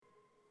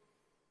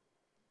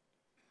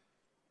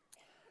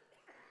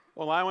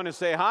Well, I want to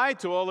say hi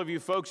to all of you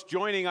folks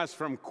joining us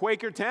from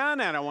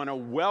Quakertown, and I want to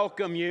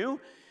welcome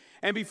you.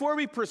 And before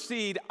we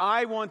proceed,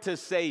 I want to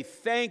say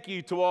thank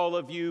you to all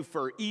of you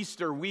for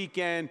Easter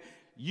weekend.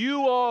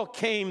 You all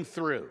came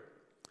through.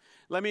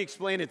 Let me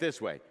explain it this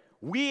way.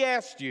 We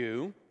asked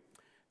you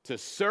to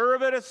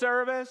serve at a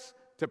service,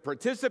 to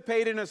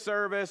participate in a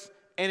service,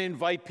 and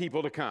invite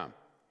people to come.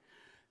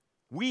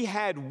 We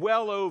had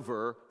well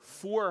over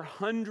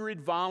 400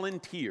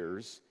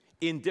 volunteers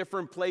in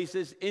different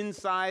places,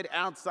 inside,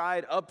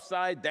 outside,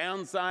 upside,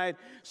 downside,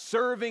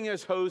 serving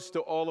as hosts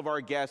to all of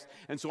our guests.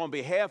 And so on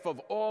behalf of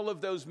all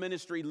of those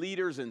ministry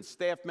leaders and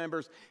staff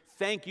members,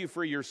 thank you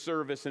for your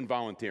service and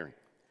volunteering.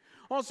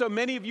 Also,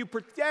 many of you,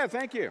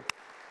 thank you.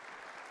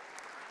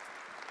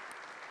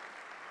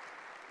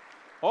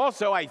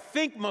 Also, I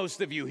think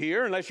most of you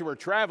here, unless you were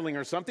traveling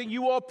or something,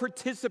 you all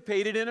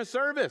participated in a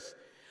service.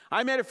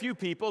 I met a few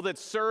people that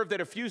served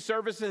at a few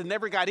services and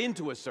never got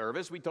into a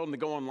service. We told them to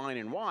go online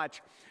and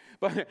watch.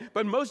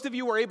 But most of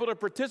you were able to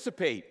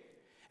participate.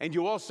 And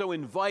you also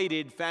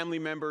invited family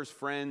members,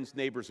 friends,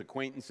 neighbors,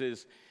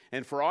 acquaintances.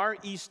 And for our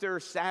Easter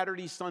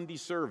Saturday, Sunday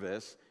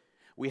service,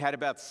 we had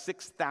about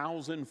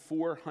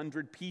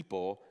 6,400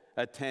 people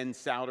attend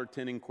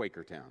Souderton and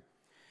Quakertown.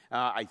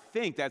 I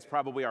think that's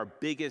probably our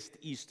biggest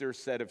Easter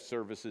set of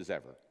services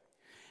ever.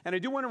 And I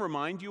do want to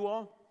remind you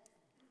all,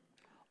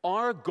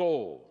 our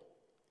goal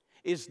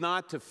is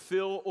not to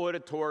fill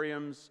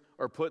auditoriums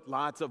or put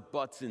lots of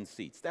butts in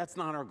seats. That's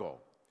not our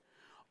goal.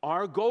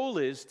 Our goal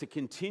is to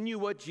continue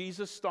what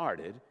Jesus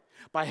started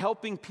by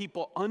helping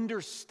people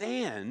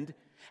understand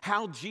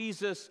how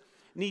Jesus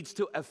needs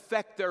to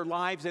affect their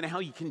lives and how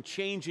he can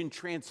change and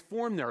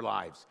transform their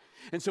lives.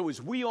 And so as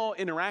we all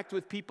interact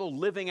with people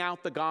living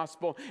out the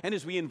gospel, and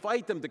as we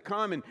invite them to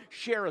come and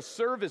share a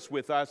service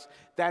with us,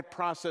 that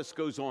process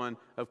goes on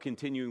of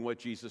continuing what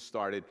Jesus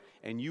started,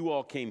 and you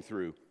all came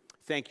through.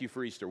 Thank you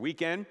for Easter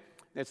weekend.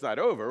 It's not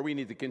over. We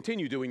need to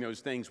continue doing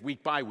those things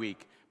week by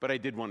week, but I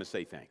did want to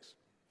say thanks.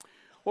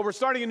 Well, we're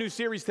starting a new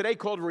series today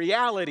called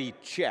Reality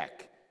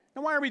Check.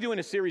 Now, why are we doing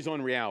a series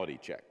on Reality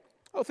Check?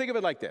 Oh, think of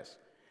it like this.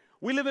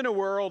 We live in a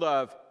world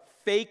of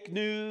fake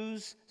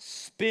news,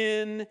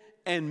 spin,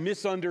 and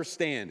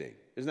misunderstanding.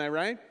 Isn't that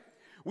right?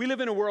 We live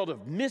in a world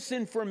of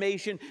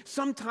misinformation.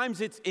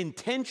 Sometimes it's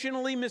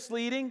intentionally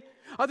misleading.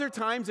 Other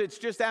times it's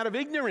just out of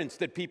ignorance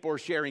that people are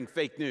sharing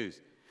fake news.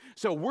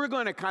 So we're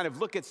going to kind of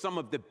look at some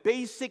of the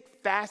basic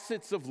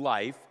facets of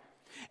life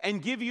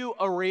and give you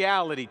a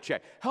reality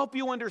check. Help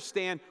you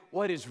understand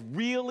what is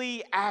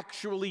really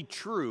actually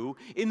true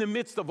in the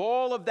midst of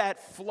all of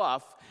that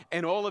fluff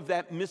and all of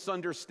that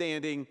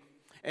misunderstanding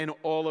and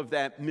all of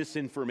that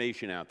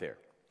misinformation out there.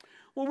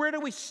 Well, where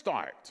do we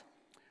start?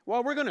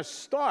 Well, we're going to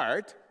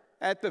start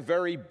at the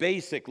very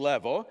basic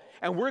level,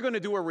 and we're going to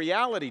do a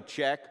reality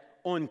check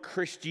on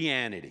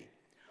Christianity.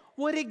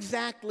 What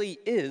exactly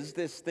is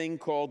this thing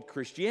called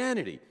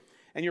Christianity?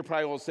 And you're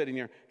probably all sitting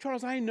there,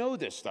 Charles, I know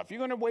this stuff. You're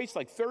going to waste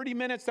like 30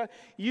 minutes.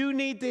 You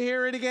need to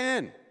hear it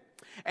again.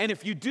 And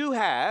if you do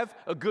have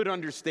a good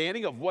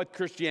understanding of what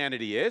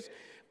Christianity is,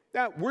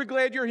 we're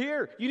glad you're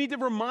here. You need to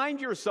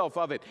remind yourself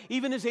of it.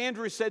 Even as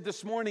Andrew said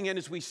this morning and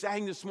as we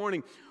sang this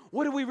morning,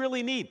 what do we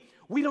really need?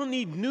 We don't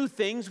need new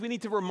things. We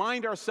need to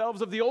remind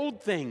ourselves of the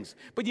old things.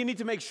 But you need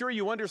to make sure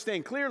you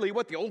understand clearly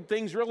what the old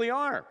things really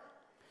are.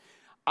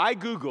 I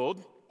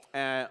Googled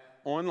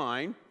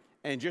online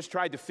and just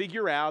tried to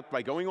figure out,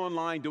 by going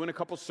online, doing a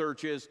couple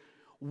searches,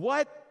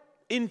 what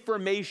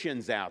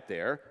information's out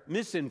there,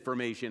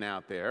 misinformation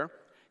out there,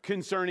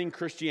 concerning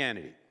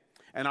Christianity.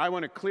 And I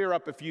want to clear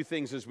up a few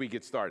things as we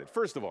get started.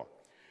 First of all,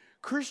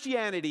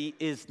 Christianity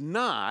is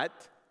not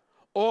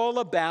all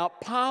about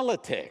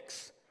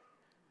politics.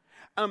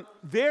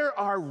 There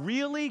are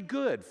really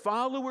good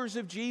followers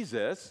of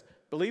Jesus,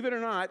 believe it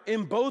or not,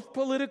 in both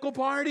political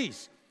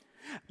parties.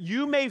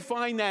 You may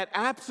find that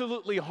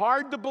absolutely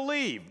hard to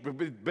believe,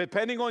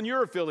 depending on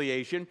your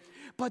affiliation,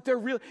 but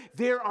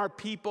there are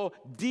people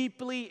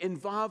deeply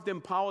involved in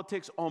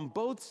politics on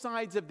both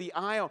sides of the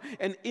aisle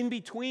and in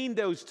between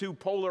those two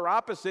polar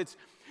opposites,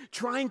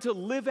 trying to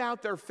live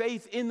out their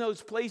faith in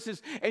those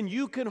places. And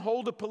you can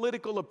hold a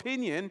political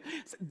opinion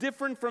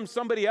different from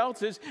somebody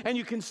else's, and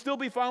you can still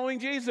be following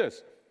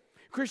Jesus.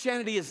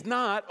 Christianity is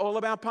not all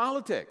about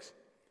politics.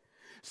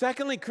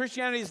 Secondly,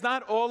 Christianity is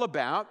not all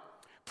about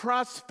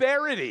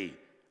prosperity.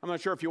 I'm not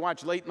sure if you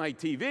watch late night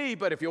TV,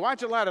 but if you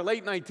watch a lot of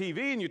late night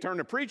TV and you turn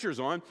the preachers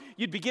on,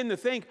 you'd begin to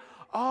think,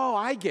 oh,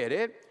 I get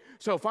it.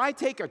 So if I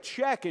take a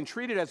check and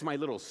treat it as my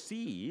little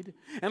seed,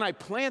 and I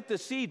plant the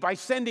seed by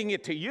sending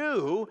it to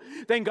you,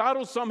 then God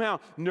will somehow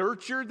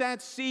nurture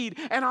that seed,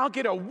 and I'll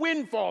get a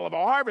windfall of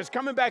a harvest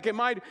coming back in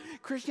my...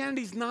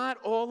 Christianity's not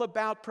all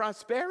about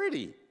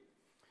prosperity.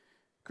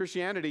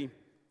 Christianity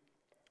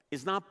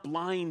is not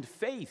blind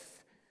faith.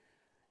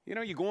 You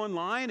know, you go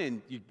online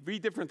and you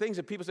read different things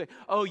and people say,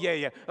 oh,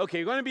 yeah, okay,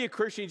 you're going to be a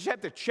Christian. You just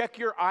have to check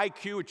your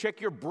IQ or check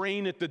your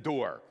brain at the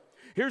door.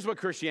 Here's what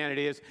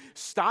Christianity is.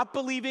 Stop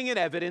believing in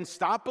evidence,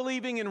 stop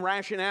believing in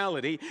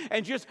rationality,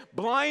 and just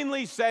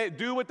blindly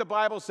do what the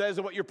Bible says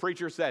and what your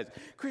preacher says.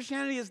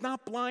 Christianity is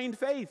not blind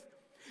faith.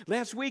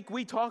 Last week,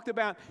 we talked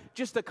about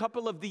just a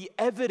couple of the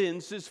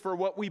evidences for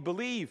what we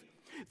believe.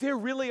 There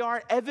really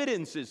are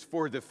evidences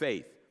for the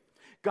faith.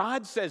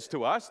 God says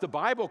to us, the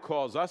Bible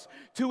calls us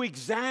to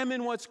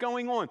examine what's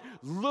going on.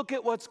 Look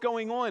at what's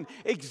going on.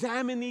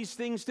 Examine these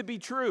things to be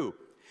true.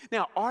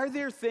 Now, are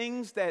there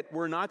things that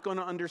we're not going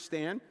to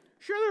understand?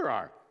 Sure there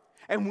are.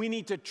 And we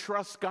need to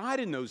trust God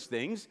in those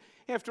things.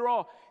 After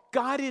all,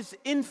 God is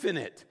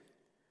infinite.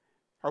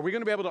 Are we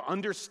going to be able to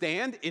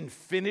understand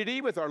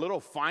infinity with our little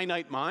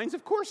finite minds?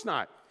 Of course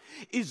not.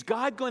 Is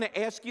God going to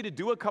ask you to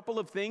do a couple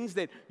of things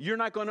that you're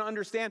not going to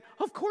understand?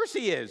 Of course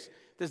he is.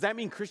 Does that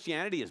mean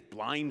Christianity is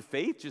blind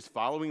faith, just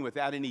following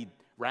without any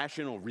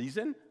rational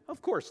reason?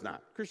 Of course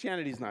not.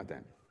 Christianity is not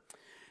that.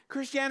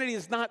 Christianity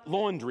is not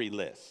laundry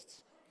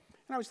lists.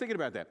 And I was thinking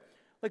about that.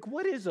 Like,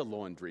 what is a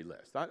laundry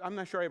list? I'm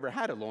not sure I ever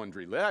had a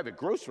laundry list. I have a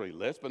grocery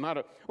list, but not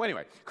a... Well,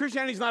 anyway,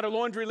 Christianity is not a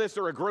laundry list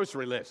or a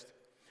grocery list.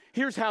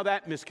 Here's how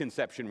that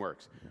misconception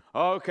works.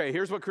 Okay,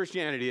 here's what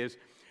Christianity is.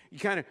 You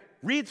kind of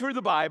read through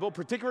the Bible,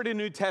 particularly the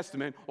New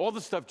Testament, all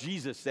the stuff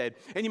Jesus said,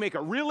 and you make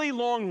a really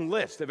long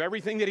list of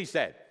everything that he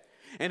said.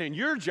 And then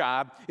your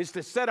job is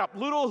to set up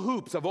little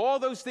hoops of all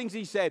those things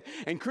he said,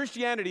 and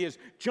Christianity is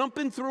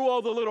jumping through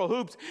all the little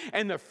hoops,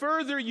 and the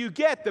further you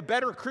get, the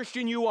better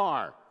Christian you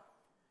are.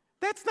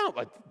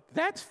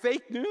 That's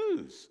fake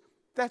news.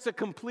 That's a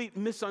complete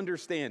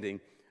misunderstanding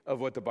of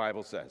what the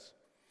Bible says.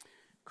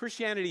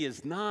 Christianity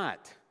is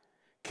not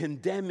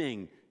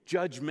condemning,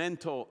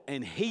 judgmental,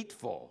 and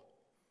hateful.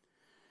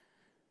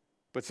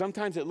 But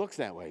sometimes it looks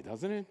that way,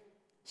 doesn't it?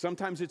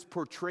 Sometimes it's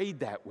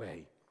portrayed that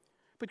way.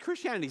 But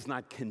Christianity is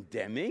not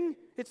condemning.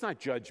 It's not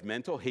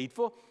judgmental,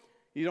 hateful.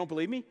 You don't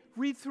believe me?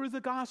 Read through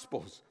the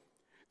Gospels.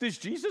 Does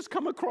Jesus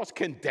come across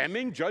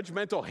condemning,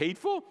 judgmental,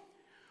 hateful?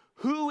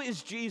 Who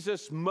is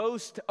Jesus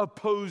most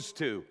opposed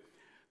to?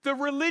 The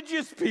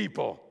religious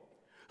people.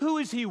 Who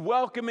is he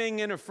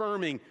welcoming and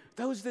affirming?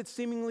 Those that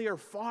seemingly are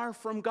far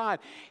from God.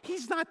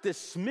 He's not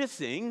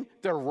dismissing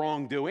their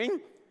wrongdoing,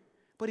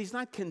 but he's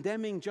not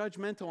condemning,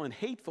 judgmental, and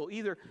hateful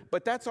either.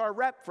 But that's our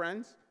rep,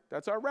 friends.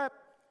 That's our rep.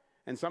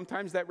 And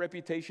sometimes that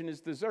reputation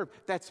is deserved.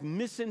 That's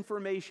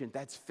misinformation.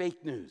 That's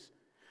fake news.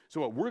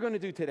 So what we're going to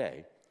do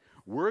today,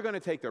 we're going to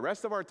take the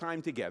rest of our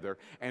time together,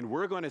 and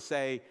we're going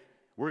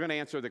to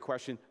answer the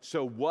question,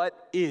 so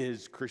what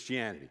is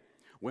Christianity?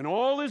 When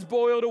all is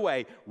boiled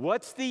away,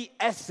 what's the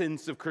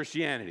essence of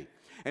Christianity?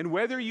 And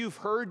whether you've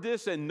heard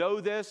this and know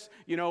this,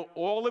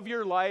 all of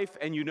your life,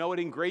 and you know it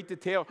in great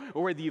detail,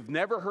 or whether you've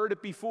never heard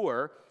it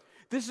before,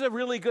 this is a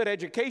really good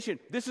education.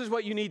 This is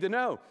what you need to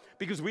know.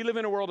 Because we live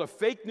in a world of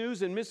fake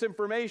news and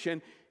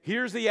misinformation.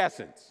 Here's the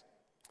essence.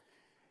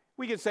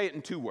 We can say it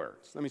in 2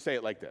 words. Let me say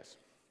it like this.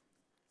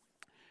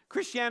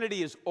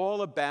 Christianity is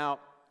all about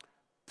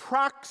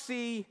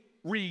proxy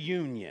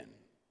reunion.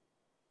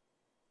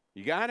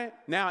 You got it?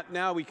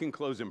 Now we can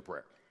close in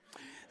prayer.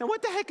 Now,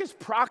 what the heck is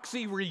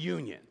proxy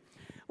reunion?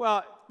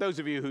 Well, those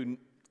of you who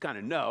kind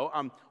of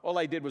know, all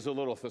I did was a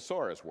little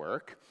thesaurus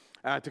work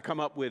to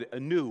come up with a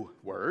new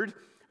word,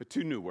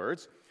 2 new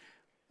words.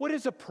 What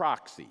is a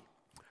proxy?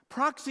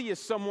 Proxy is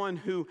someone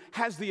who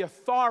has the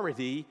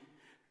authority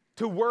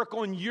to work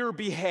on your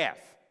behalf.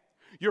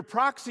 Your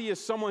proxy is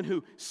someone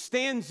who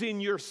stands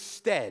in your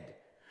stead.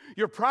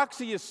 Your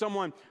proxy is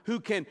someone who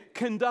can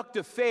conduct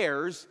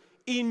affairs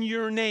in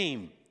your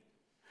name.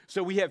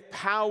 So we have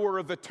power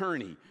of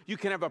attorney. You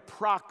can have a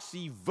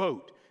proxy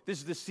vote. This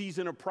is the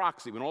season of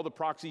proxy, when all the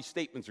proxy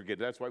statements are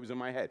given. That's why it was in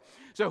my head.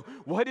 So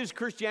what is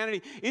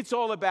Christianity? It's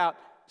all about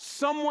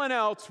someone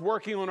else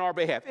working on our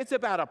behalf. It's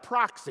about a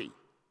proxy.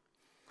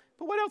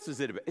 But what else is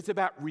it about? It's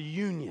about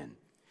reunion.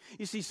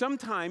 You see,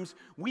 sometimes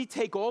we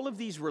take all of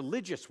these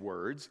religious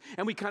words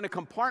and we kind of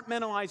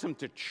compartmentalize them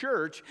to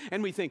church,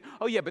 and we think,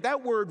 oh yeah, but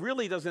that word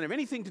really doesn't have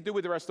anything to do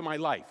with the rest of my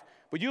life.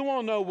 But you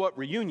all know what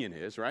reunion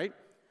is, right?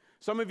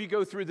 Some of you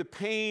go through the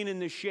pain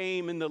and the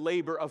shame and the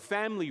labor of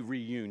family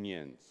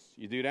reunions.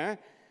 You do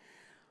that?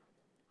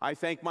 I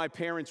thank my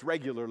parents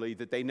regularly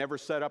that they never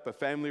set up a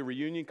family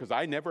reunion because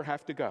I never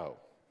have to go.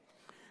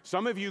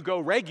 Some of you go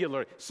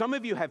regular. Some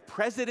of you have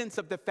presidents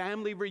of the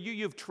family reunion.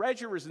 You have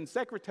treasurers and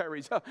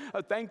secretaries.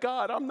 Thank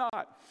God I'm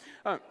not.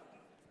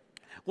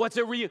 What's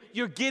a reunion?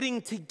 You're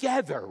getting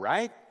together,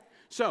 right?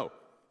 So,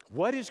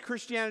 what is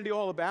Christianity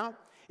all about?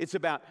 It's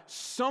about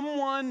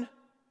someone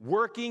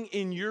working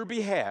in your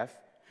behalf,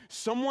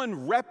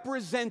 someone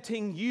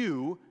representing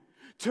you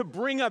to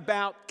bring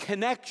about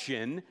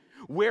connection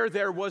where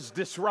there was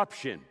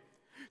disruption,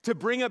 to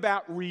bring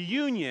about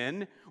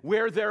reunion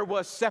where there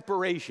was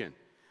separation.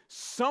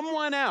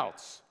 Someone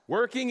else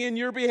working in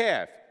your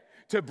behalf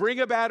to bring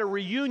about a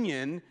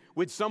reunion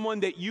with someone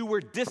that you were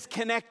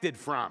disconnected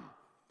from.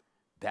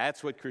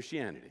 That's what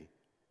Christianity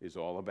is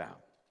all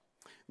about.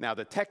 Now,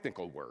 the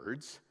technical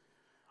words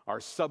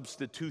are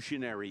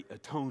substitutionary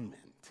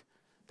atonement.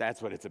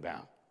 That's what it's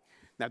about.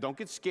 Now, don't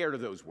get scared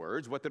of those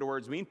words. What do the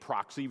words mean?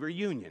 Proxy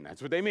reunion.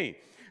 That's what they mean.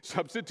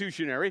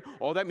 Substitutionary,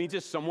 all that means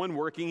is someone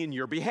working in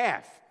your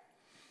behalf.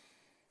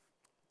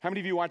 How many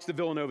of you watched the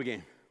Villanova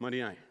game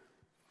Monday night?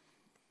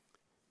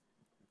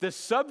 The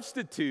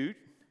substitute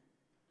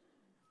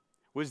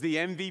was the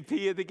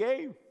MVP of the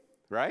game,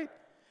 right?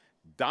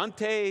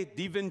 Dante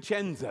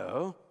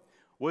DiVincenzo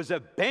was a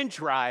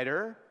bench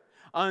rider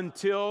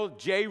until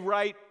Jay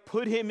Wright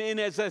put him in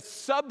as a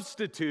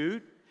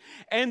substitute,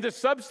 and the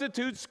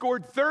substitute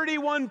scored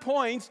 31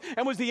 points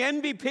and was the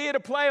MVP of the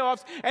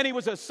playoffs, and he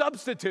was a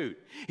substitute.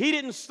 He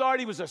didn't start,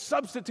 he was a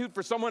substitute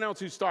for someone else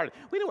who started.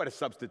 We know what a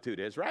substitute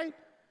is, right?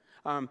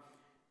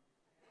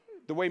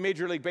 The way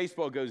Major League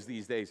Baseball goes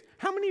these days,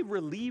 how many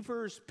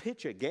relievers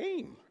pitch a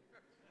game?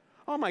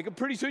 Oh my God,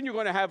 pretty soon you're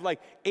going to have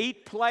like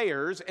 8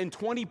 players and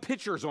 20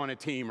 pitchers on a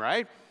team,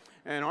 right?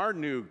 And our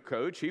new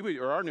coach,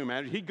 our new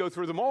manager, he'd go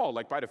through them all,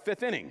 like by the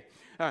 5th inning.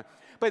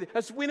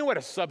 But we know what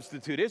a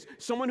substitute is.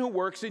 Someone who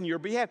works in your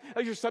behalf.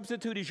 Your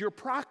substitute is your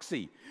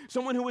proxy.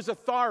 Someone who has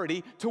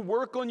authority to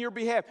work on your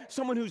behalf.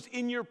 Someone who's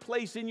in your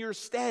place, in your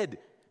stead.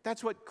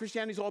 That's what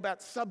Christianity is all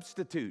about,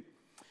 substitute.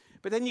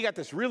 But then you got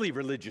this really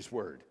religious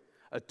word,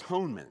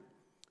 atonement.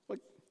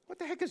 What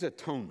the heck is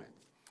atonement?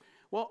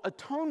 Well,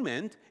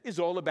 atonement is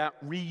all about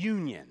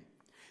reunion.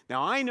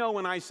 Now, I know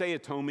when I say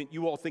atonement,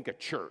 you all think of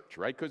church,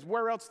 right? Because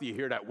where else do you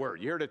hear that word?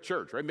 You hear it at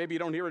church, right? Maybe you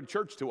don't hear it at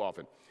church too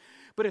often.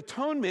 But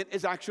atonement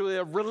is actually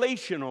a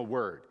relational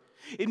word.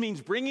 It means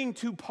bringing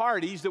 2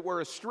 parties that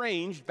were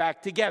estranged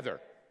back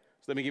together.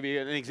 So let me give you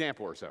an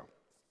example or so.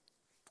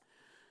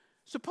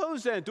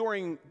 Suppose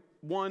during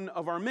one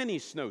of our many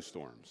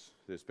snowstorms,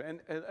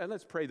 and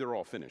let's pray they're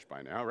all finished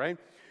by now, right?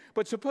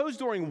 But suppose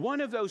during one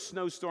of those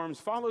snowstorms,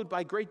 followed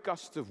by great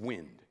gusts of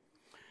wind,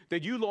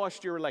 that you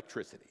lost your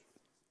electricity.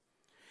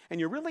 And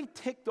you're really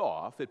ticked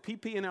off at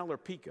PP&L or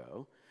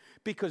PECO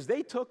because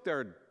they took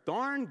their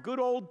darn good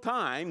old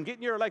time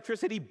getting your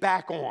electricity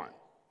back on.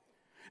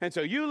 And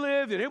so you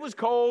lived, and it was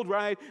cold,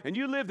 right? And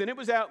you lived, and it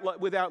was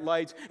out without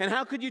lights. And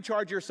how could you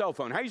charge your cell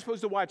phone? How are you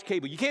supposed to watch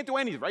cable? You can't do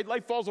anything, right?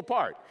 Life falls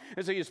apart.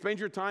 And so you spend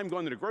your time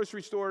going to the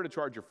grocery store to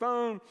charge your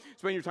phone,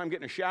 spend your time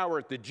getting a shower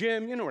at the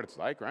gym. You know what it's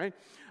like, right?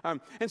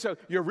 And so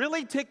you're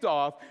really ticked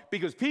off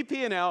because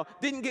PP&L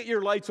didn't get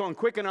your lights on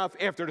quick enough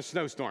after the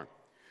snowstorm.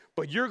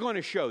 But you're going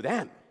to show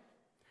them.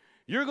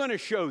 You're going to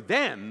show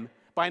them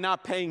by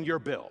not paying your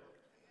bill.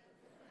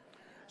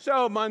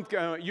 So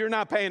you're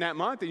not paying that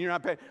month, and you're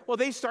not paying. Well,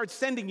 they start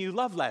sending you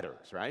love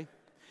letters, right?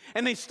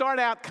 And they start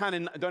out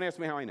kind of, don't ask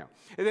me how I know.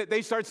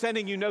 They start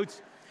sending you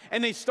notes,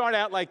 and they start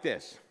out like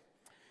this.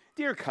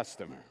 Dear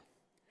customer,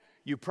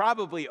 you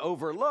probably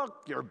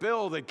overlooked your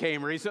bill that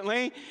came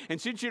recently, and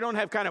since you don't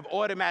have kind of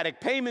automatic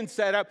payment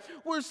set up,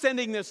 we're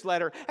sending this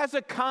letter as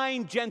a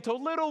kind,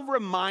 gentle little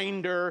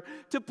reminder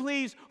to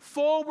please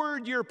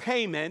forward your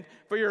payment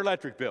for your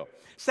electric bill.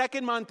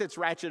 Second month, it's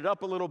ratcheted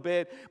up a little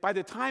bit. By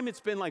the time it's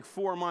been like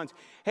 4 months,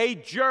 hey,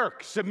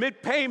 jerk,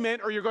 submit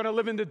payment or you're going to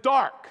live in the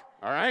dark,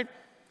 all right?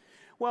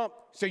 Well,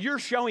 so you're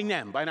showing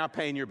them by not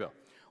paying your bill.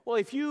 Well,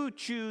 if you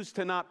choose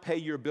to not pay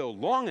your bill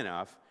long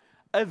enough,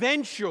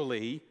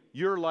 eventually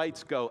your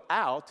lights go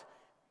out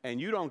and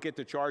you don't get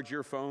to charge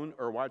your phone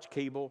or watch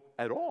cable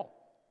at all.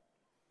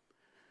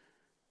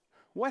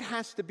 What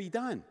has to be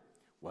done?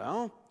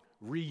 Well,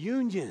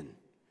 reunion.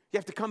 You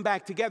have to come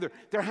back together.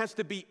 There has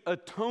to be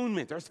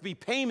atonement. There has to be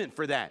payment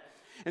for that.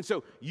 And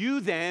so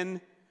you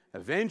then,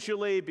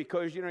 eventually,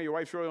 because, your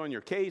wife's really on your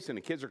case and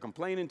the kids are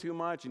complaining too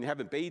much and you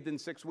haven't bathed in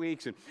 6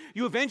 weeks, and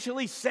you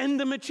eventually send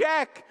them a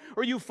check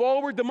or you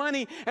forward the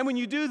money. And when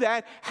you do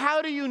that,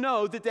 how do you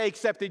know that they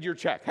accepted your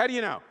check? How do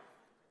you know?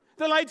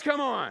 The lights come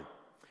on.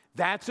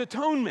 That's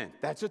atonement.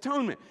 That's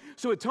atonement.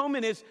 So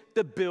atonement is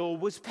the bill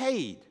was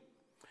paid.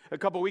 A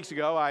couple weeks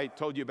ago, I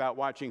told you about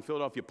watching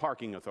Philadelphia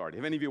Parking Authority.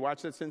 Have any of you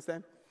watched that since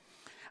then?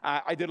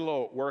 I did a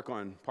little work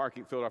on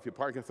Philadelphia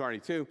Parking Authority,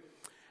 too.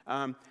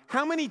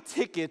 How many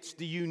tickets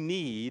do you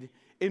need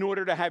in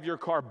order to have your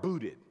car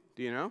booted?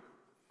 Do you know?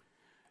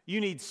 You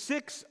need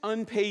 6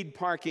 unpaid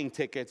parking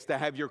tickets to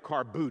have your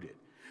car booted.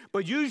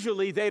 But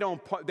usually they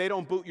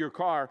don't boot your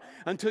car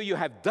until you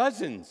have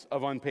dozens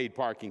of unpaid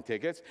parking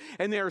tickets.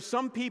 And there are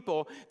some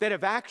people that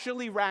have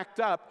actually racked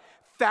up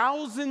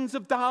thousands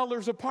of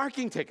dollars of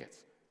parking tickets.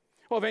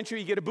 Well, eventually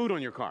you get a boot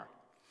on your car.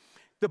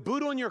 The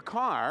boot on your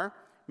car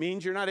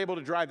means you're not able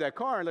to drive that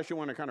car unless you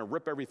want to kind of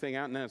rip everything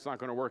out and then it's not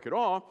going to work at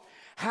all.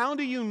 How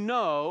do you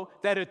know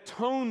that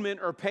atonement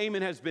or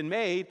payment has been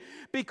made?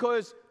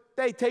 Because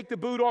they take the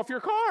boot off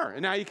your car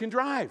and now you can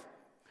drive.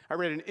 I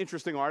read an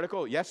interesting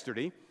article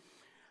yesterday.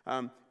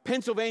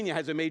 Pennsylvania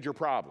has a major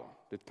problem,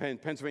 the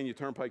Pennsylvania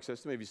Turnpike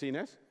system. Have you seen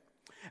this?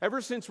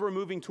 Ever since we're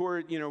moving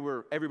toward,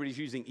 where everybody's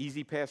using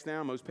E-ZPass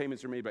now, most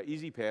payments are made by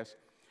E-ZPass,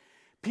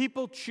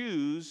 people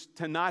choose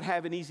to not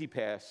have an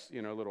E-ZPass,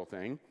 little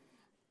thing,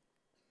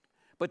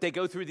 but they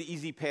go through the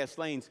E-ZPass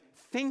lanes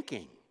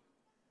thinking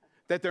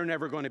that they're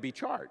never going to be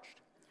charged.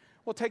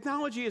 Well,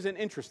 technology is an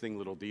interesting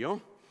little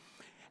deal.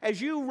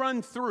 As you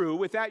run through,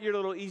 without your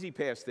little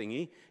E-ZPass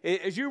thingy,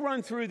 as you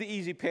run through the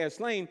E-ZPass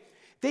lane,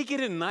 they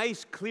get a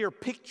nice, clear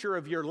picture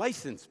of your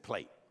license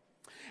plate.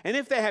 And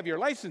if they have your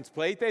license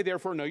plate, they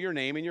therefore know your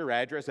name and your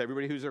address,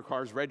 everybody whose their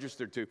car is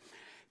registered to.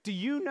 Do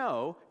you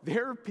know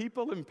there are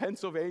people in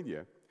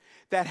Pennsylvania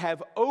that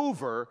have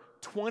over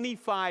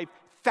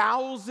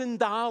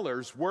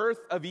 $25,000 worth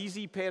of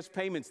Easy Pass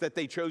payments that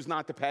they chose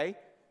not to pay?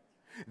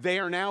 They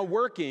are now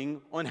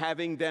working on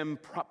having them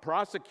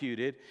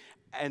prosecuted,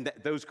 and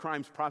those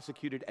crimes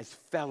prosecuted as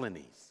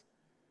felonies,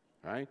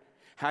 right?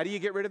 How do you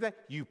get rid of that?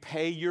 You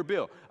pay your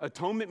bill.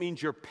 Atonement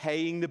means you're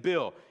paying the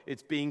bill.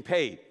 It's being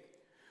paid.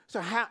 So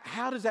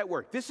how does that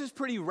work? This is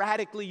pretty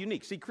radically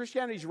unique. See,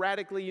 Christianity is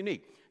radically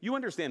unique. You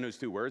understand those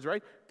two words,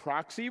 right?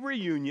 Proxy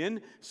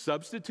reunion,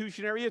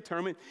 substitutionary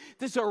atonement.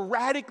 This is a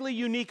radically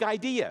unique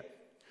idea.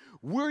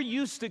 We're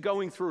used to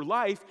going through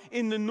life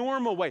in the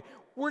normal way.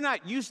 We're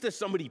not used to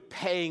somebody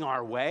paying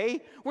our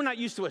way. We're not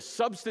used to a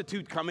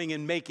substitute coming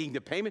and making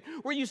the payment.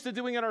 We're used to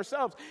doing it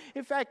ourselves.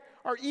 In fact,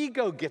 our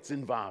ego gets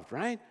involved,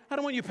 right? I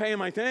don't want you paying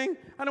my thing.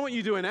 I don't want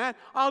you doing that.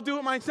 I'll do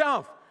it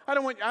myself. I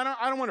don't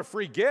want a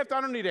free gift.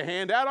 I don't need a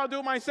handout. I'll do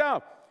it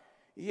myself.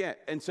 Yeah,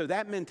 and so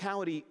that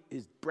mentality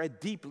is bred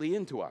deeply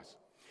into us.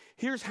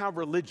 Here's how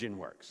religion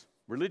works.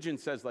 Religion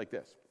says like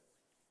this: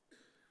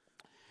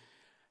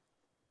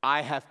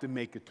 I have to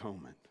make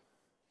atonement.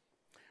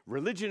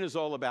 Religion is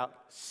all about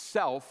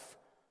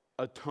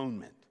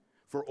self-atonement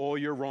for all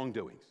your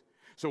wrongdoings.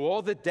 So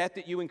all the debt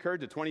that you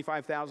incurred, the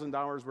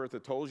 $25,000 worth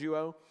of tolls you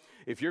owe,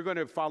 if you're going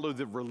to follow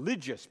the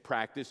religious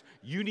practice,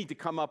 you need to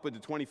come up with the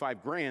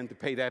 $25,000 to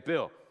pay that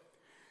bill.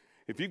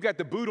 If you've got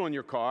the boot on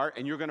your car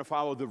and you're going to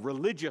follow the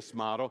religious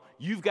model,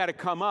 you've got to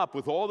come up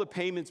with all the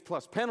payments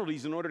plus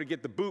penalties in order to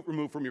get the boot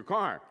removed from your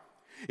car.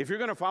 If you're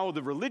going to follow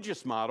the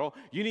religious model,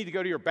 you need to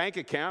go to your bank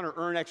account or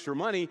earn extra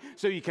money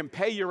so you can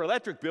pay your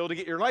electric bill to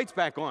get your lights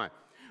back on.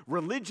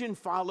 Religion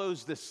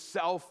follows the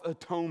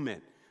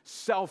self-atonement,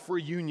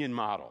 self-reunion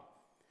model.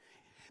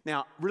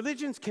 Now,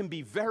 religions can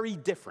be very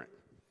different,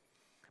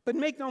 but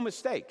make no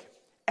mistake,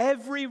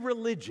 every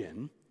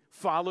religion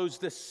follows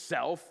the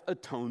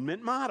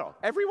self-atonement model.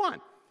 Every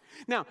one.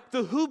 Now,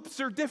 the hoops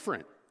are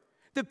different.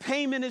 The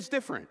payment is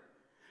different.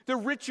 The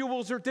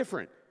rituals are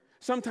different.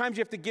 Sometimes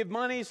you have to give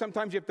money.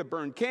 Sometimes you have to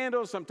burn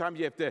candles. Sometimes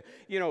you have to,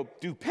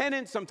 do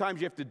penance. Sometimes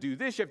you have to do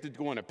this. You have to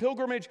go on a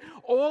pilgrimage.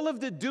 All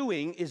of the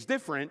doing is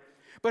different,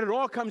 but it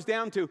all comes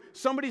down to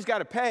somebody's got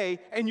to pay,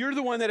 and you're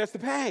the one that has to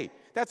pay.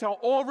 That's how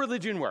all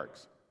religion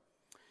works.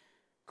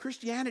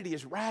 Christianity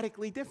is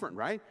radically different,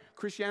 right?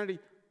 Christianity,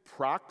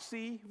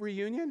 proxy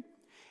reunion.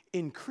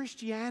 In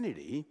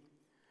Christianity,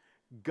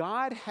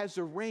 God has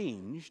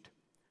arranged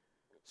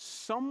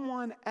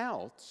someone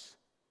else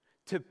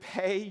to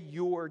pay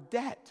your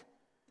debt.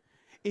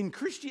 In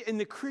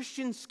the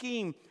Christian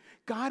scheme,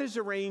 God has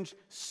arranged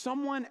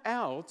someone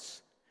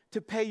else to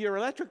pay your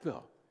electric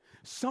bill,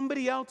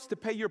 somebody else to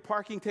pay your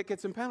parking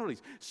tickets and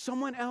penalties,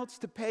 someone else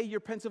to pay your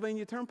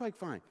Pennsylvania Turnpike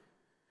fine.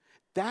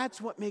 That's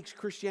what makes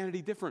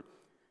Christianity different.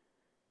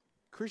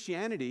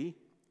 Christianity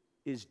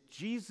is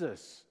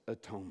Jesus'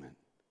 atonement.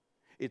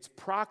 It's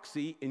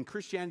proxy. In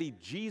Christianity,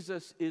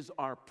 Jesus is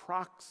our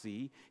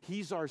proxy.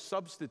 He's our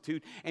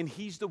substitute, and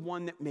he's the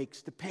one that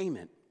makes the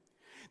payment.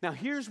 Now,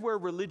 here's where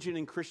religion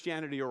and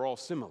Christianity are all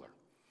similar.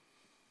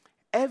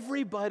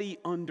 Everybody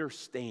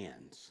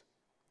understands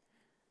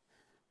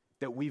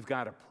that we've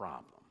got a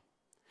problem.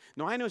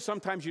 Now, I know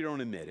sometimes you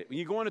don't admit it. When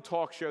you go on a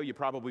talk show, you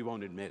probably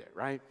won't admit it,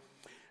 right?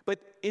 But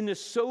in the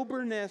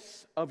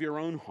soberness of your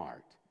own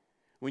heart,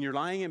 when you're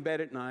lying in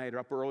bed at night or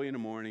up early in the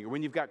morning, or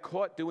when you've got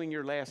caught doing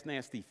your last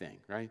nasty thing,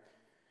 right?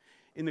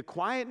 In the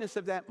quietness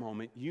of that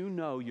moment, you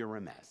know you're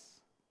a mess.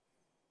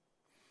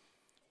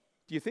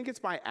 Do you think it's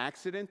by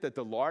accident that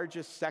the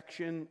largest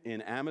section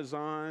in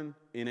Amazon,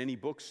 in any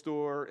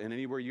bookstore, in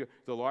anywhere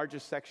the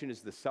largest section is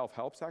the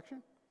self-help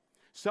section?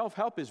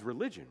 Self-help is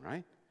religion,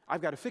 right?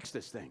 I've got to fix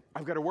this thing.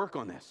 I've got to work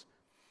on this.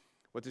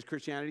 What does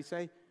Christianity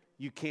say?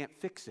 You can't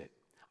fix it.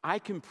 I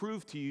can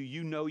prove to you,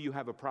 you know you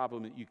have a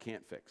problem that you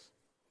can't fix.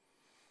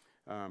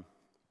 I'm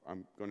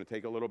going to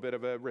take a little bit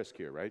of a risk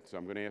here, right? So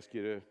I'm going to ask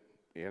you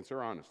to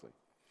answer honestly.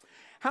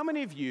 How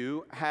many of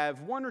you have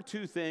one or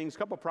two things, a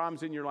couple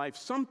problems in your life,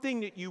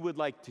 something that you would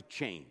like to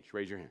change?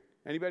 Raise your hand.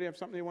 Anybody have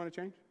something you want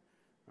to change?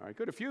 All right,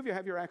 good. A few of you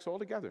have your acts all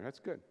together. That's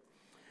good.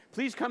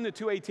 Please come to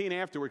 218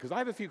 afterward, because I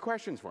have a few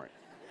questions for you.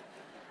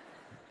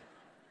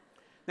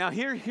 Now,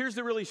 here's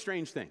the really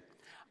strange thing.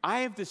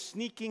 I have the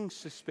sneaking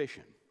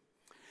suspicion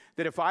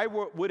that if I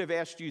would have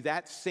asked you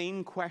that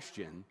same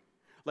question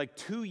like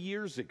 2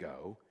 years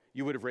ago,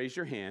 you would have raised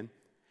your hand,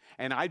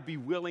 and I'd be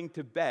willing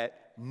to bet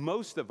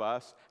most of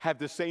us have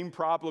the same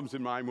problems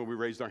in mind when we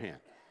raised our hand.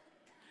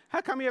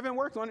 How come you haven't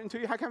worked on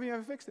it how come you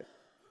haven't fixed it?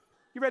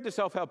 You read the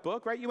self-help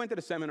book, right? You went to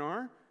the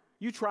seminar.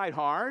 You tried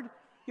hard.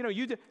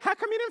 You did. How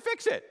come you didn't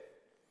fix it?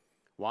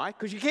 Why?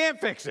 Because you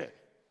can't fix it.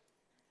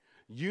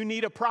 You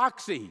need a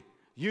proxy.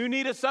 You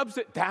need a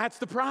substitute. That's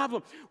the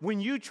problem. When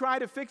you try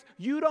to fix,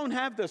 you don't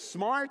have the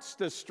smarts,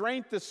 the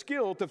strength, the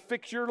skill to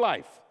fix your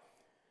life.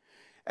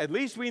 At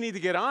least we need to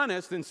get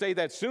honest and say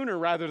that sooner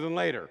rather than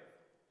later.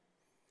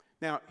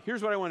 Now,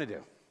 here's what I want to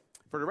do.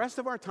 For the rest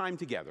of our time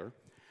together,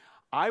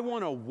 I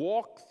want to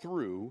walk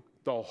through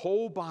the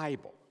whole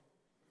Bible.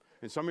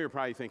 And some of you are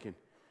probably thinking,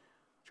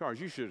 Charles,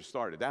 you should have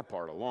started that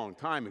part a long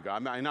time ago.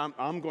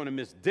 I'm going to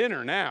miss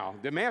dinner now.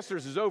 The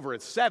Masters is over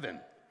at 7.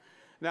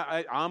 Now,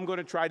 I'm going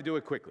to try to do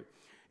it quickly.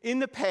 In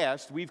the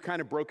past, we've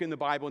kind of broken the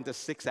Bible into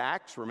 6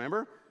 acts,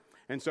 remember?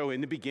 And so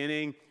in the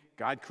beginning,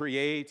 God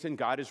creates and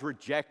God is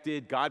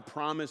rejected. God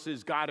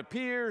promises, God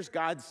appears,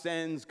 God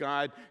sends,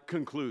 God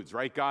concludes,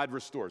 right? God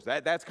restores.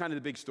 That's kind of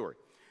the big story.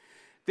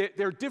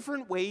 There are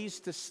different ways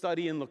to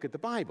study and look at the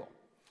Bible.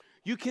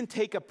 You can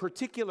take a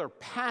particular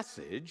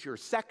passage or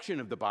section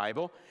of the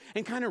Bible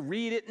and kind of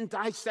read it and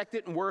dissect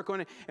it and work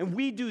on it, and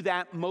we do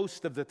that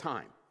most of the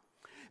time.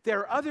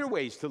 There are other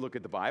ways to look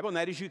at the Bible, and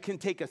that is you can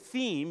take a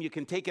theme, you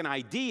can take an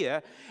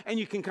idea, and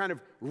you can kind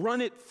of run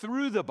it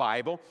through the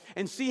Bible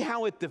and see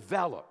how it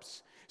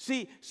develops.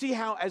 See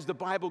how as the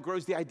Bible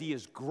grows, the idea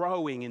is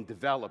growing and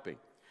developing.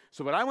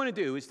 So what I want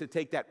to do is to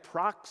take that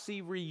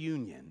proxy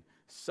reunion,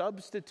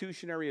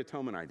 substitutionary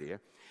atonement idea,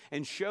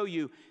 and show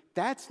you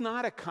that's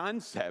not a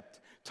concept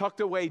tucked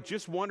away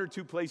just 1 or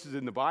 2 places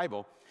in the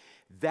Bible.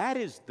 That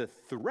is the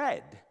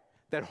thread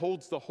that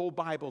holds the whole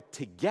Bible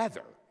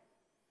together.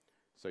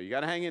 So you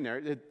got to hang in there.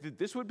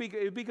 It'd be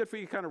good for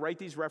you to kind of write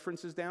these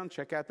references down,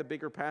 check out the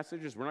bigger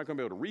passages. We're not going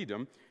to be able to read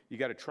them. You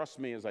got to trust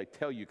me as I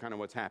tell you kind of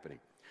what's happening.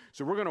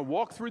 So we're going to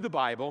walk through the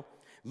Bible,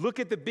 look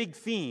at the big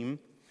theme,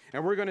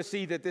 and we're going to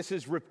see that this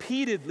is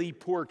repeatedly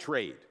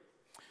portrayed.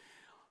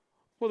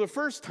 Well, the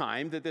first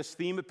time that this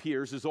theme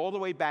appears is all the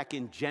way back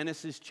in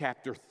Genesis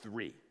chapter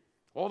 3.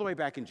 All the way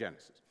back in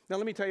Genesis. Now,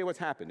 let me tell you what's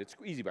happened. It's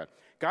easy about it.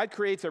 God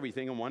creates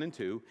everything in 1 and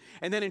 2,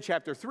 and then in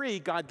chapter 3,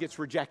 God gets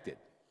rejected.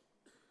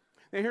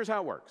 Now, here's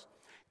how it works.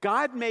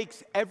 God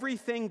makes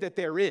everything that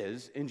there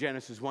is in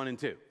Genesis 1 and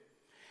 2.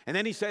 And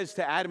then he says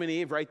to Adam and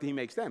Eve, right, he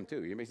makes them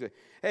too. He makes it,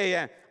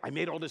 hey, I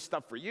made all this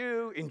stuff for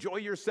you. Enjoy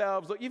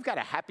yourselves. Look, you've got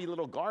a happy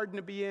little garden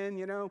to be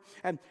in,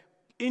 and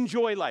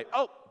enjoy life.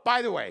 Oh,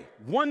 by the way,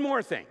 one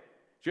more thing.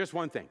 Just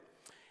one thing.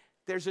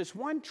 There's this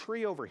one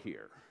tree over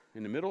here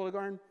in the middle of the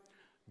garden.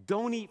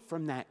 Don't eat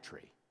from that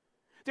tree.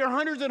 There are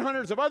hundreds and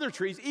hundreds of other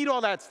trees. Eat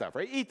all that stuff,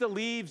 right? Eat the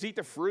leaves, eat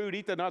the fruit,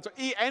 eat the nuts,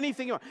 eat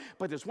anything you want.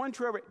 But there's one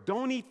tree over here.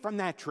 Don't eat from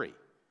that tree.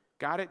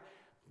 Got it?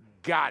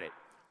 Got it.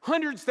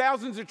 Hundreds,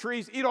 thousands of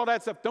trees. Eat all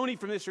that stuff. Don't eat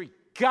from this tree.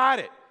 Got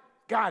it.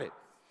 Got it.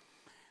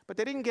 But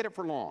they didn't get it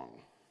for long.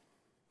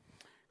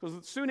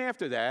 Because soon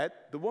after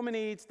that, the woman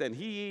eats, then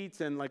he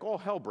eats, and like all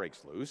hell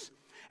breaks loose.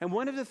 And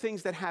one of the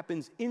things that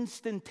happens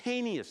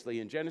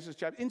instantaneously in Genesis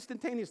chapter,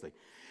 instantaneously,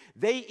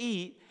 they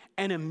eat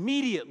and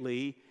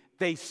immediately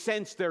they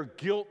sense their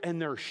guilt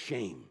and their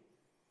shame.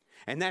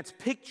 And that's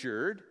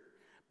pictured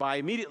by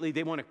immediately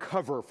they want to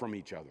cover from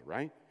each other,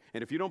 right?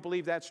 And if you don't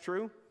believe that's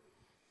true,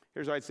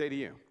 here's what I'd say to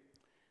you.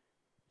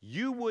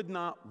 You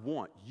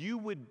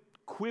would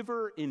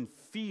quiver in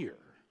fear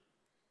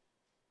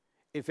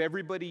if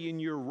everybody in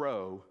your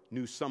row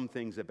knew some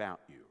things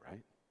about you,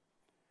 right?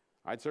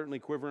 I'd certainly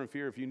quiver in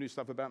fear if you knew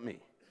stuff about me.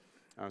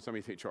 Some of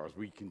you say, Charles,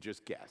 we can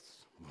just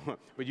guess.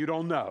 But you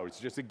don't know. It's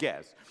just a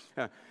guess.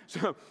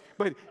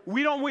 But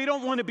we don't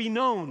want to be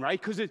known,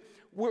 right? Because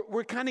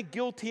we're kind of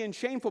guilty and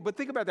shameful. But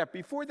think about that.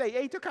 Before they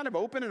ate, they're kind of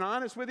open and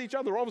honest with each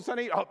other. All of a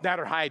sudden, now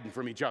they're hiding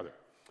from each other.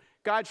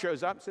 God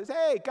shows up and says,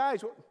 hey,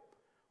 guys,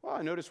 well,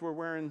 I noticed we're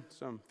wearing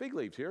some fig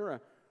leaves here.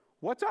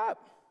 What's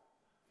up?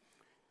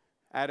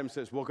 Adam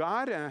says, well,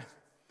 God,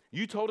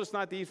 you told us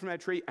not to eat from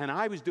that tree, and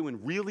I was doing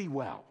really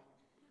well.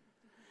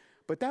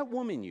 But that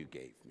woman you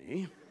gave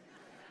me,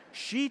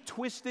 she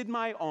twisted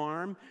my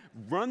arm,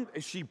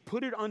 she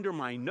put it under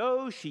my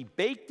nose, she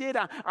baked it.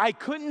 I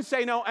couldn't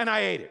say no, and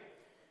I ate it.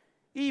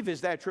 Eve,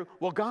 is that true?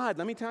 Well, God,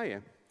 let me tell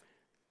you,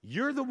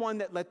 you're the one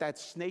that let that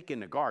snake in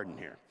the garden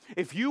here.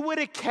 If you would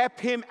have kept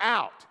him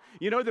out,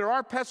 there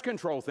are pest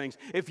control things.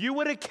 If you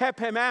would have kept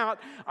him out,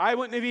 I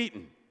wouldn't have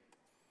eaten.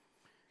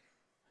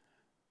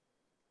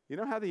 You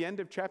know how the end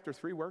of chapter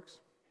 3 works?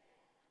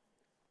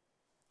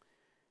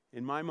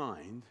 In my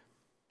mind,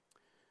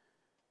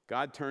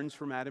 God turns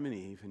from Adam and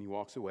Eve, and he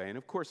walks away. And,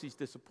 of course, he's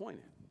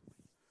disappointed.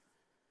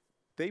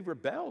 They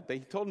rebelled. They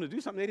told him to do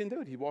something. They didn't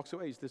do it. He walks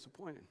away. He's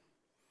disappointed.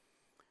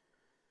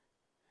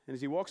 And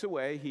as he walks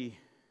away, he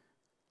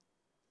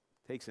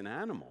takes an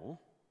animal,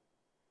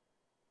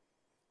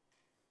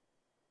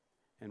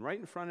 and right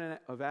in front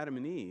of Adam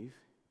and Eve,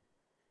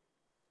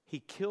 he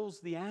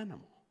kills the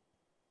animal.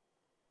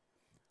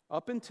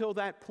 Up until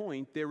that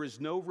point, there is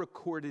no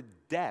recorded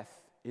death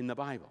in the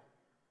Bible.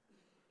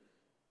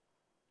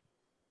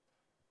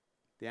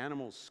 The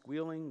animal's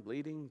squealing,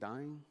 bleeding,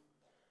 dying.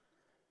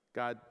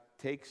 God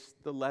takes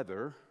the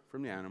leather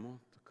from the animal,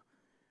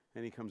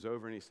 and he comes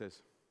over and he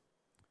says,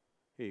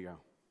 here you go.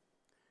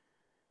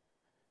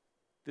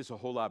 This is a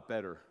whole lot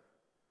better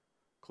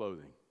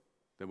clothing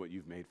than what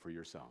you've made for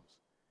yourselves.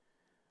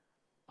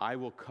 I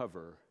will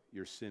cover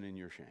your sin and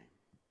your shame.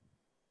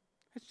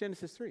 That's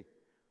Genesis 3,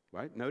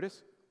 right?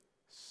 Notice,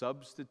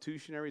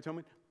 substitutionary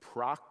atonement,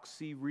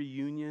 proxy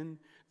reunion,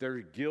 their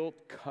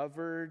guilt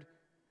covered,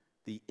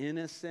 the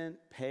innocent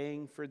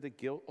paying for the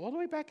guilt, all the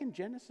way back in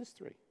Genesis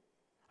 3.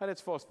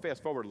 Let's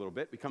fast forward a little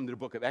bit. We come to the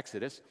book of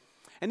Exodus.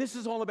 And this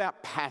is all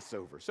about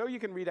Passover. So you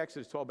can read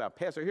Exodus 12 about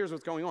Passover. Here's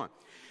what's going on.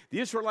 The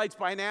Israelites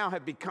by now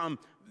have become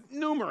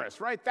numerous,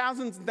 right?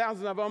 Thousands and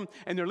thousands of them.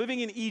 And they're living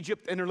in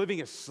Egypt, and they're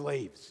living as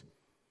slaves.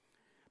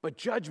 But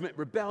judgment,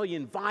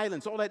 rebellion,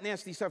 violence, all that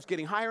nasty stuff's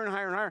getting higher and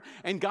higher and higher.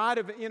 And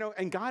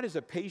God is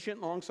a patient,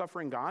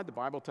 long-suffering God, the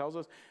Bible tells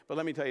us. But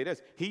let me tell you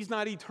this, he's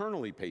not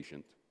eternally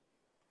patient.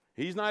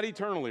 He's not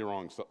eternally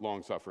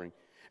long-suffering.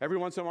 Every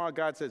once in a while,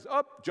 God says,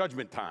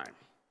 judgment time.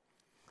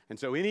 And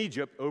so in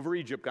Egypt, over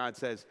Egypt, God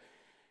says,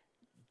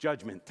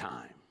 judgment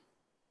time.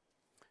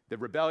 The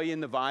rebellion,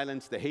 the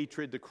violence, the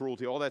hatred, the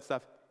cruelty, all that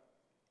stuff,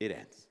 it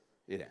ends.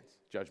 It ends.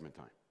 Judgment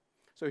time.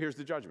 So here's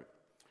the judgment.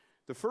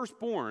 The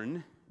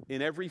firstborn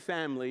in every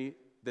family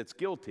that's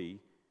guilty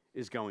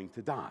is going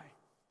to die.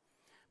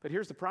 But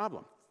here's the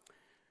problem.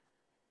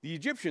 The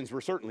Egyptians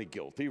were certainly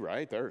guilty,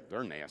 right?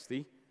 They're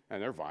nasty,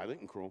 and they're violent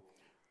and cruel.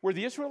 Were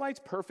the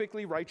Israelites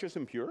perfectly righteous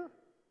and pure?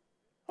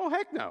 Oh,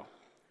 heck no.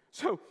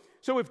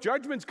 So if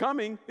judgment's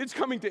coming, it's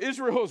coming to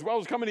Israel as well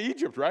as coming to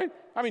Egypt, right?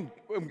 I mean,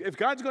 if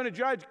God's going to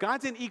judge,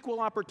 God's an equal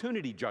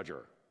opportunity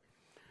judger.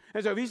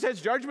 And so if he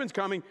says judgment's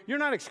coming, you're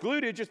not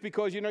excluded just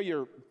because,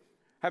 you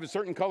have a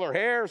certain color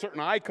hair, a certain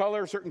eye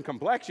color, a certain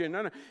complexion.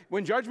 No.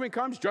 When judgment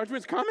comes,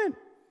 judgment's coming.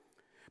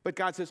 But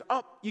God says,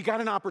 you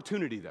got an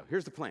opportunity, though.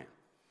 Here's the plan.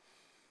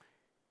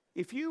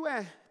 If you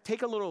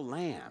take a little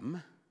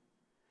lamb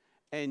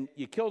and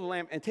you kill the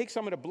lamb and take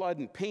some of the blood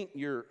and paint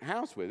your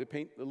house with it,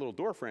 paint the little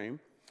door frame,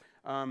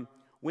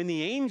 when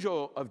the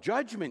angel of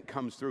judgment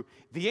comes through,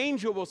 the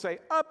angel will say,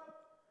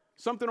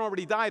 something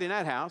already died in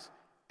that house,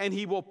 and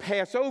he will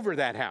pass over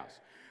that house.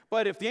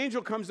 But if the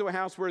angel comes to a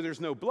house where there's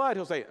no blood,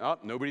 he'll say,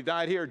 nobody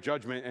died here,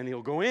 judgment, and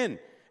he'll go in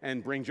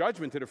and bring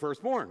judgment to the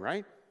firstborn,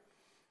 right?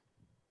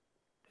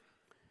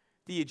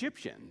 The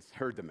Egyptians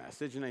heard the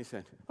message, and they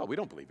said, we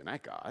don't believe in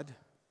that God.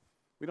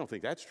 We don't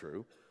think that's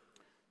true.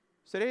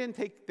 So they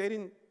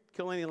didn't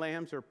kill any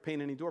lambs or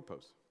paint any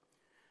doorposts.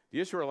 The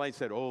Israelites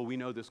said, we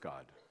know this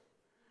God.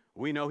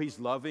 We know he's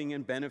loving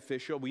and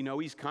beneficial. We know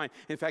he's kind.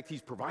 In fact,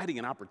 he's providing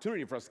an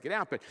opportunity for us to get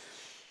out.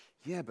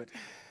 But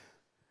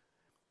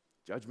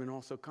judgment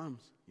also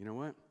comes. You know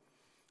what?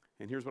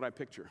 And here's what I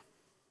picture.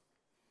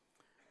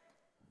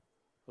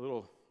 A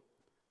little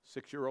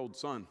 6-year-old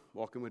son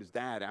walking with his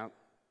dad out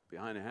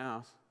behind the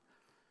house.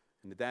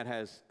 And the dad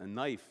has a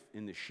knife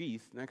in the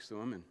sheath next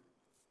to him. And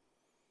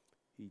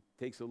he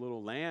takes a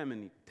little lamb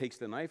and he takes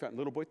the knife out. And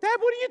the little boy, Dad,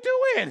 what are you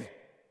doing?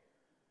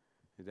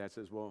 And dad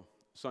says, well,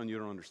 son, you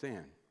don't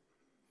understand.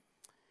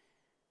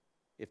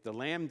 If the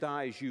lamb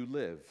dies, you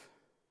live.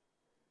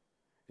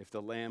 If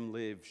the lamb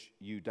lives,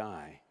 you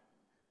die.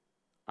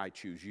 I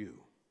choose you.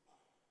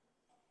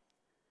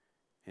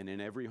 And in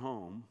every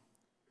home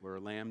where a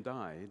lamb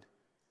died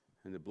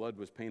and the blood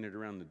was painted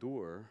around the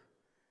door,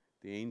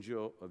 the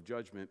angel of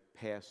judgment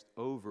passed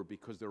over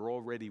because there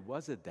already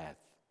was a death.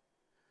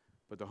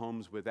 But the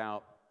homes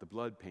without the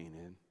blood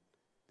painted,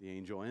 the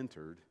angel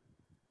entered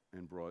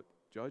and brought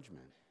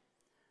judgment.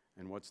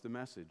 And what's the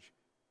message?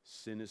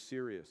 Sin is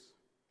serious.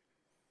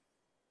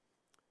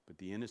 But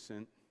the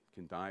innocent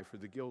can die for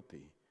the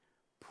guilty.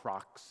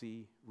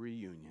 Proxy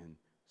reunion,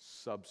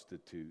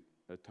 substitute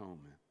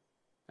atonement.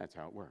 That's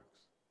how it works.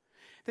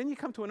 Then you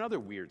come to another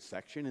weird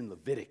section in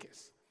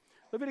Leviticus.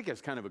 Leviticus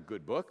is kind of a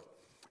good book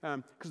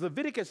because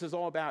Leviticus is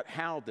all about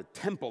how the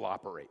temple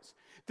operates.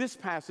 This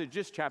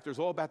chapter is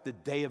all about the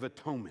Day of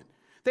Atonement.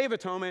 Day of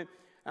Atonement,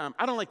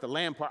 I don't like the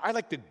lamb part. I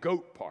like the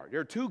goat part.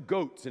 There are 2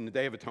 goats in the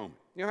Day of Atonement.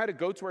 You know how the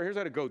goats work? Here's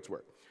how the goats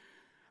work.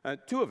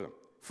 2 of them.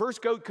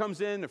 First goat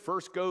comes in. The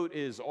first goat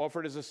is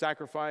offered as a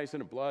sacrifice, and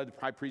the blood, the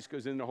high priest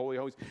goes in the Holy of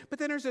Holies. But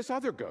then there's this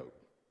other goat.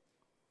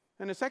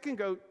 And the second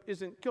goat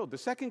isn't killed. The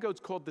second goat's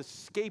called the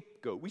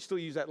scapegoat. We still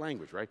use that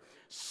language, right?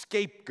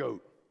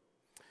 Scapegoat.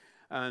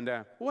 And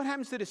what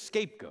happens to the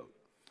scapegoat?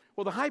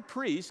 Well, the high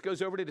priest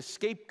goes over to the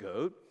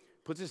scapegoat,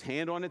 puts his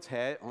hands on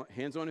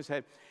his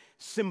head.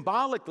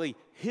 Symbolically,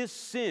 his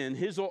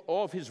sin,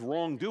 all of his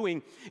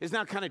wrongdoing is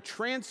now kind of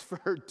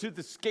transferred to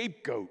the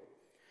scapegoat.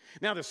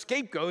 Now, the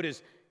scapegoat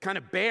is kind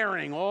of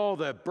bearing all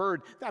the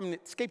burden. The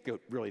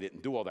scapegoat really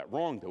didn't do all that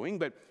wrongdoing,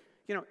 but,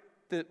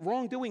 the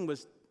wrongdoing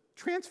was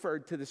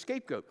transferred to the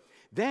scapegoat.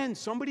 Then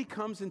somebody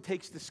comes and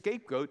takes the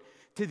scapegoat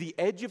to the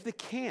edge of the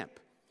camp,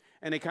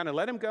 and they kind of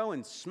let him go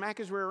and smack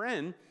his rear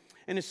end,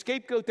 and the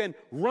scapegoat then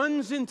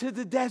runs into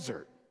the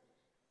desert.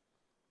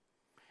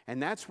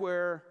 And that's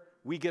where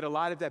we get a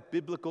lot of that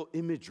biblical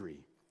imagery.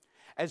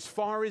 As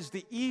far as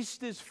the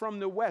east is from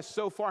the west,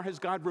 so far has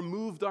God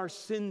removed our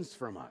sins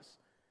from us.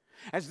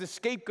 As the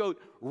scapegoat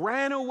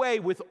ran away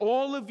with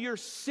all of your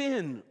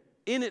sin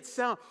in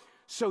itself,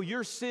 so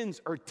your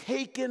sins are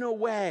taken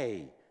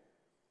away.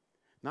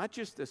 Not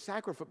just a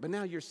sacrifice, but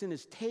now your sin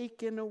is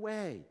taken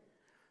away.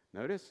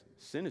 Notice,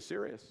 sin is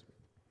serious.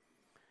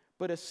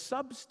 But a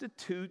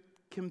substitute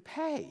can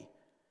pay.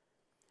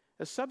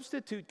 A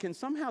substitute can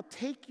somehow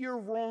take your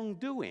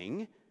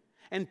wrongdoing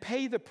and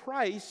pay the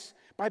price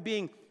by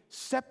being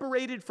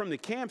separated from the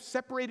camp,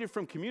 separated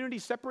from community,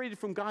 separated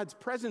from God's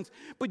presence,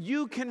 but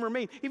you can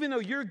remain. Even though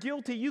you're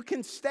guilty, you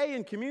can stay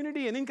in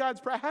community and in God's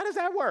presence. How does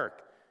that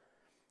work?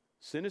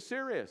 Sin is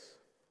serious.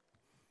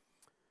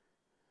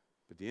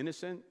 But the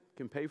innocent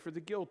can pay for the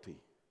guilty.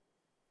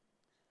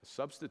 A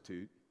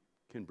substitute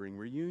can bring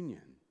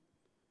reunion.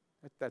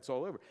 That's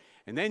all over.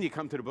 And then you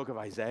come to the book of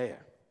Isaiah.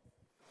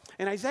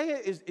 And Isaiah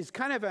is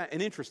kind of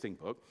an interesting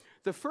book.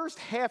 The first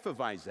half of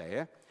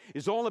Isaiah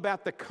is all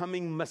about the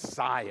coming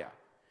Messiah.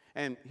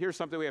 And here's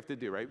something we have to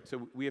do, right?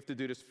 So we have to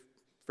do this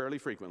fairly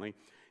frequently.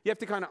 You have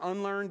to kind of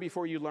unlearn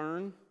before you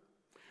learn.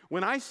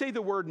 When I say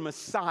the word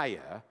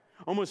Messiah,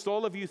 almost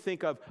all of you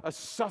think of a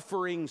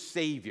suffering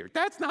Savior.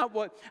 That's not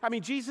what,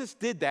 Jesus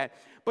did that.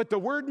 But the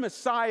word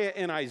Messiah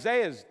in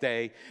Isaiah's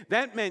day,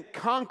 that meant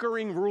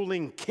conquering,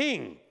 ruling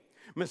king.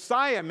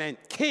 Messiah meant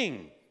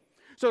king.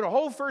 So the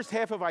whole first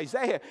half of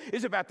Isaiah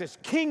is about this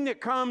king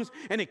that comes,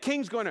 and the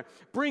king's going to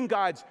bring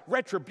God's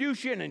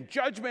retribution and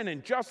judgment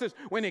and justice.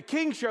 When the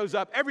king shows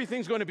up,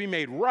 everything's going to be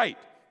made right.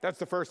 That's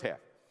the first half.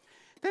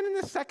 Then in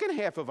the second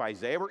half of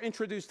Isaiah, we're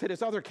introduced to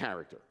this other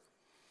character.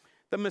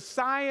 The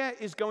Messiah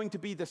is going to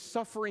be the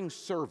suffering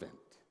servant.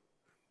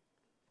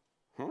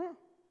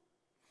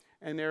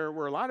 And there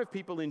were a lot of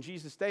people in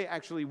Jesus' day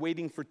actually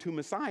waiting for two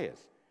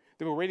Messiahs.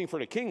 They were waiting for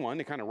the king one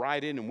to kind of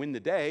ride in and win the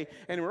day,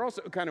 and they were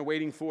also kind of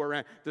waiting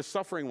for the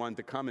suffering one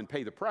to come and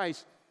pay the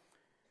price.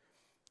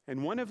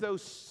 And one of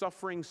those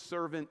suffering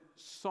servant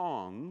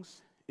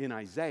songs in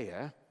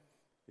Isaiah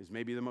is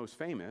maybe the most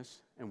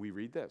famous, and we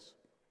read this.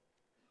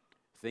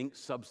 Think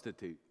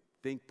substitute,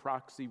 think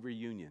proxy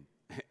reunion.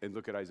 And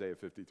look at Isaiah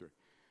 53.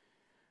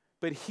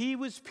 But he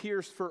was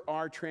pierced for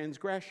our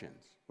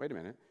transgressions. Wait a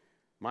minute.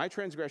 My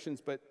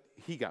transgressions, but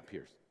he got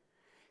pierced.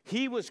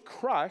 He was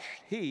crushed,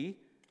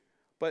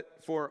 but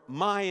for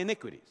my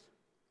iniquities.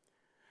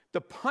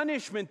 The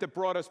punishment that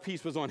brought us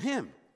peace was on him.